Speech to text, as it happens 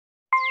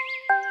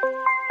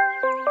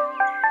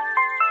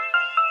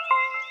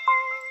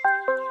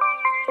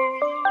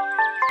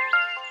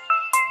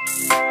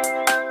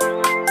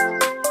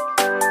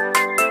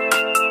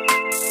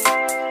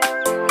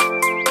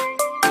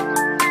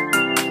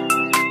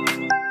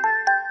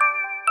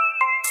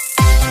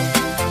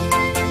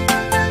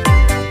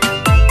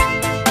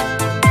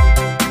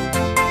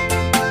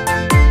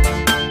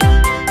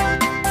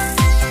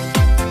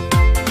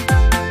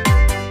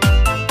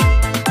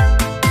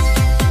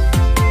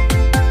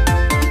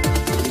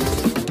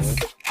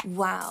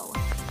Wow.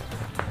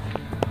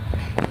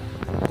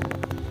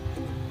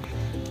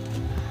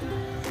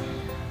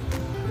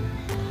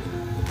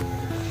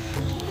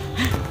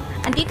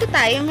 Andito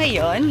tayo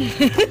ngayon.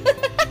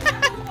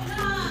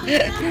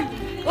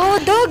 Oh,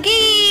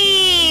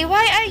 doggy!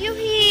 Why are you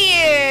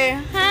here?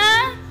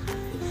 Ha?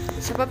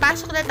 So,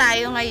 papasok na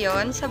tayo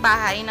ngayon sa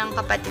bahay ng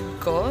kapatid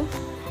ko.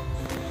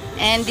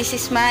 And this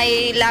is my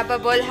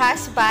lovable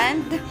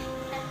husband.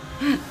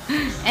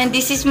 And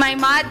this is my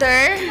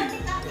mother.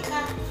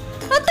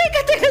 Oh,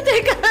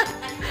 teka.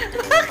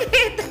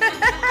 Bakit?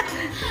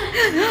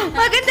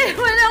 Maganda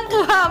naman ang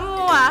kuha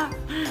mo, ah.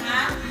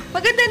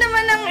 Maganda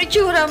naman ang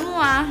itsura mo,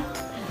 ah.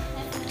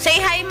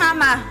 Say hi,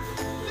 mama.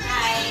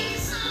 Hi.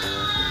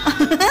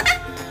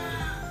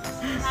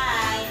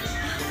 Hi.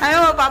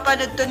 Ano,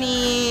 mapapanood to ni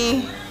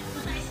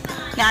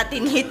Ate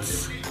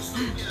Nits.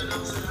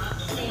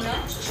 Sino?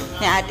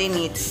 Ni Ate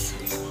Nits.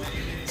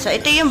 So,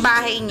 ito yung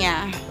bahay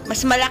niya.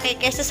 Mas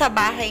malaki kaysa sa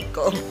bahay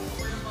ko.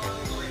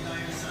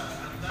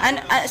 Ano,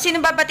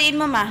 sino babatiin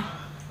mo, ma?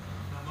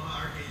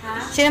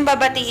 Ha? Sino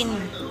babatiin mo?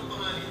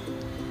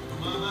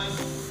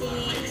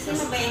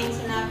 Sino ba yung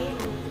sinabi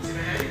mo?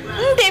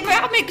 Hindi,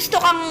 pero may gusto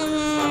kang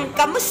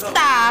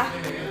kamusta.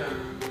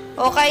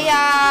 O kaya,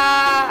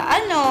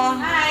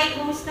 ano? Hi,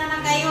 kumusta na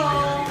kayo?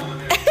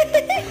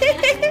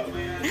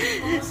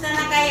 Kumusta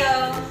na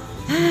kayo?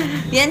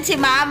 Yan si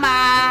mama,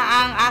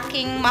 ang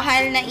aking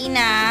mahal na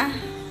ina.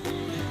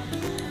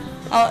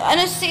 Oh,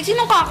 ano,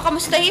 sinong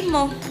kakamustahin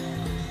mo?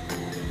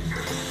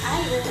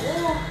 Ay,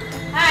 oo.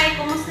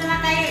 Hi, kumusta na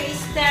kayo,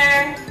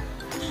 Esther?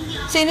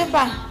 Sino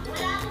pa?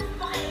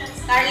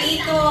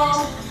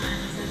 Carlito.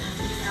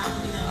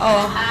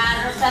 Oh.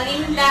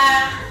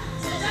 Rosalinda.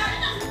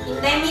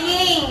 Inday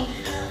Mining.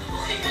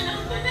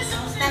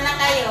 Kumusta na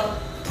kayo?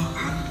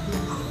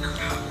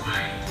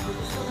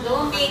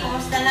 Lumi,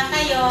 kumusta na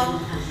kayo?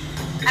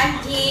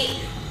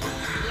 Angie.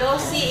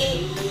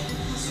 Lucy.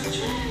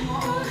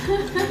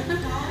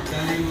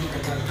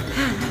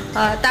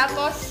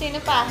 Tapos, sino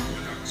pa?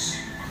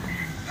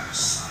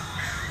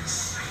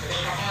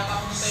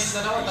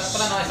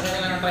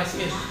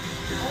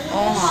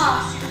 Oo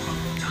nga.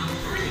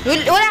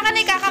 Wala ka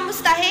na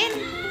ikakamustahin.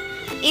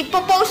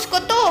 Ipopost ko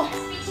to.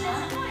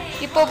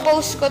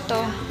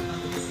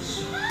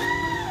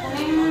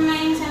 Kunin mo na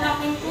yung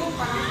salapin ko.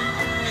 Parang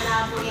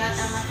malabo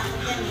yata mata ko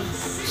dyan eh.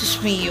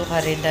 Susmiyo ka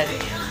rin dali.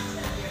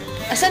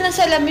 Asan ang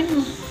salamin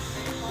mo?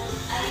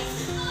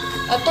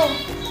 Ito.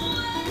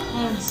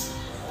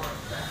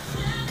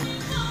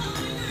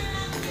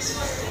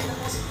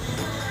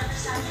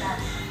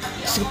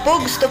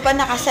 Gusto pa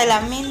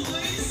nakasalamin. Hindi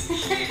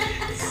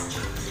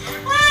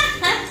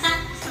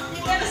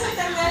ka na sa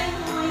tanggalin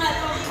ko muna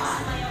ito.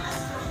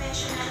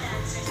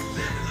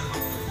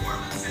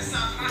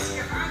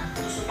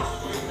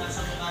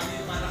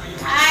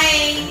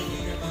 Ay!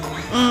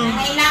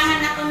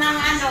 Kailangan ako ng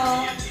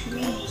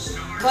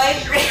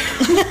boyfriend.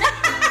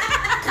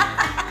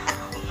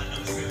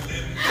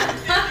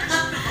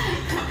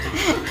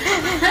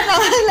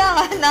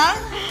 Kailangan ng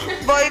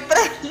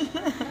boyfriend.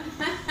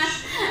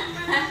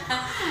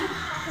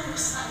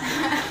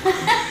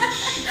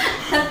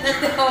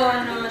 Totoo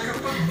naman.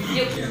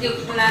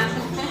 Joke lang.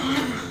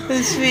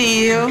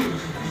 Susmiyo.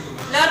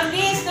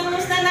 Lourdes,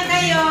 kumusta na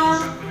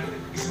kayo?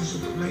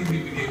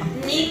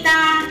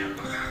 Nita.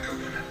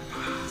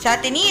 Sa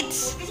Ate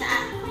Nits.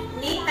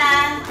 Nita.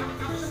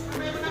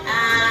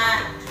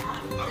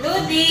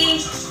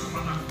 Ludi.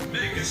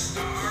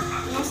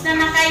 Kumusta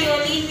na kayo,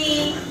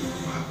 Lini?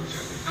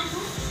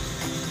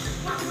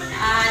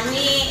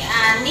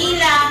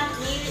 Nila.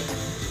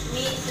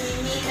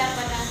 Nila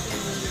pala si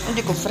Nila.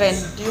 Hindi ko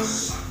friend yun.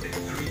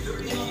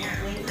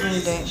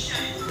 Hindi.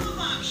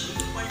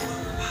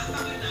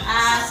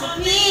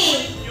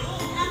 Sophie.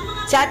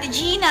 Si Ate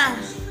Gina.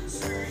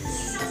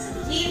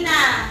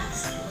 Gina.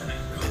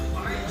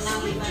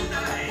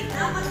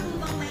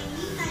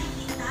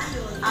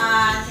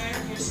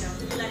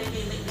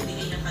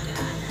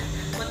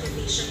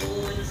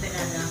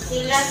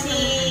 Sila si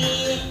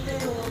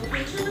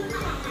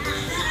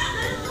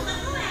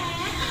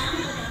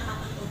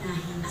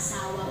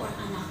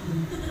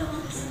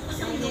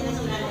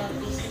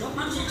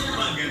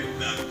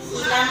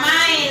sila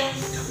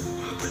Miles.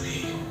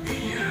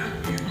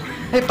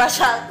 May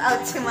pa-shout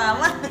out si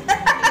mama.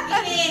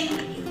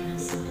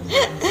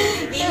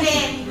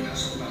 Bilin.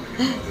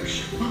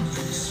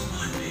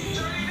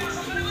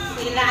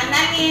 Sila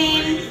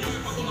Namin.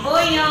 Si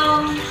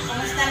Boyong.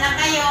 Kumusta na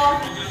kayo?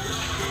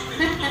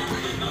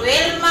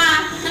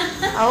 Wilma.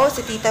 Oo,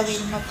 si Tita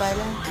Wilma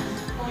pala.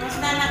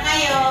 Kumusta na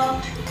kayo?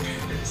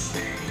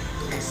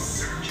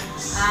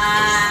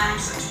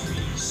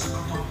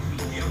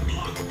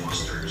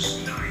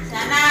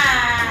 Sana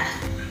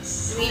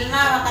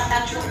Wilma,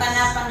 makatagpo ka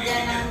na pang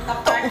dyan ng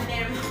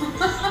kapartner mo.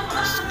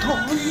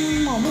 Tama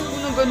niyo, mama.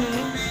 Ano ganun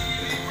eh?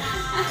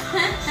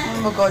 Ay,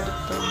 magalit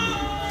to.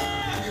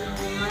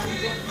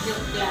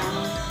 Joke lang.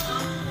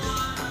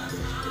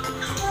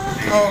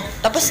 Oh,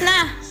 tapos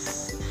na.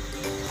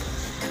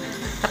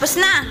 Tapos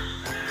na.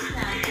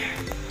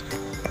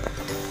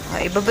 Oh,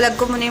 ibablog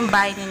ko muna yung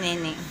bahay ni Nene.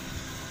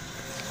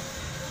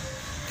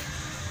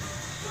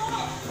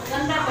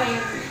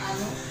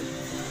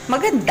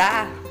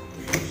 Maganda.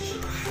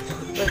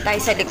 Doon tayo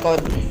sa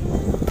likod.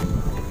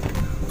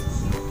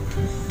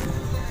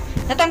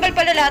 Natanggal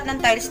pala lahat ng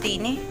tiles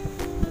din eh.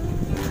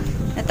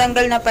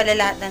 Natanggal na pala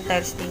lahat ng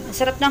tiles din. Ang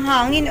sarap ng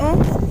hangin, oh.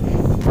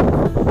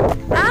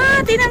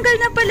 Ah, tinanggal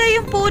na pala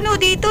yung puno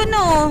dito,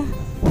 no?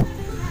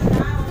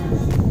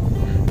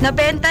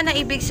 Nabenta na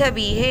ibig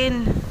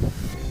sabihin.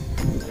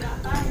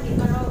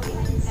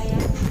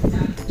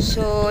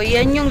 So,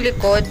 yan yung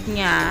likod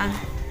niya.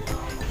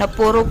 Na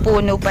puro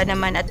puno pa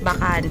naman at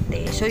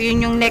bakante. So,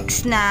 yun yung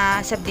next na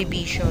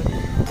subdivision.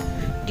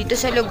 Dito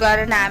sa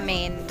lugar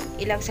namin,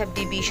 ilang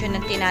subdivision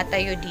ang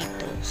tinatayo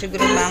dito.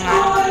 Siguro mga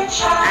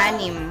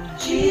 6.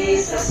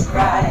 Jesus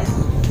Christ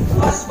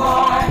was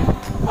born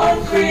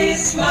on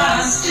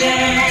Christmas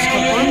Day.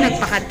 So,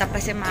 nagpakanta pa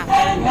si Mama.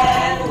 And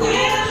man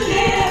will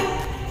live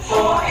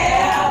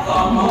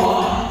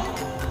forevermore.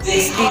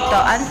 Dito,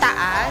 ang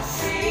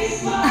taas.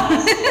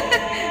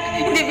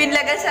 Hindi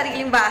binlagan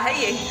sariling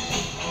bahay eh.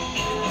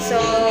 So,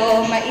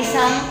 may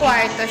isang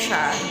kwarto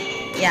siya.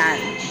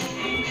 Yan.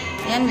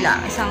 Yan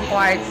lang, isang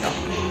kwarto.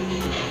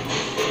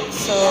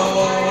 So,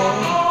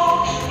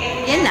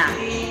 yan na.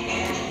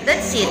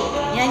 That's it.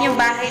 Yan yung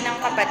bahay ng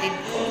kapatid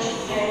ko.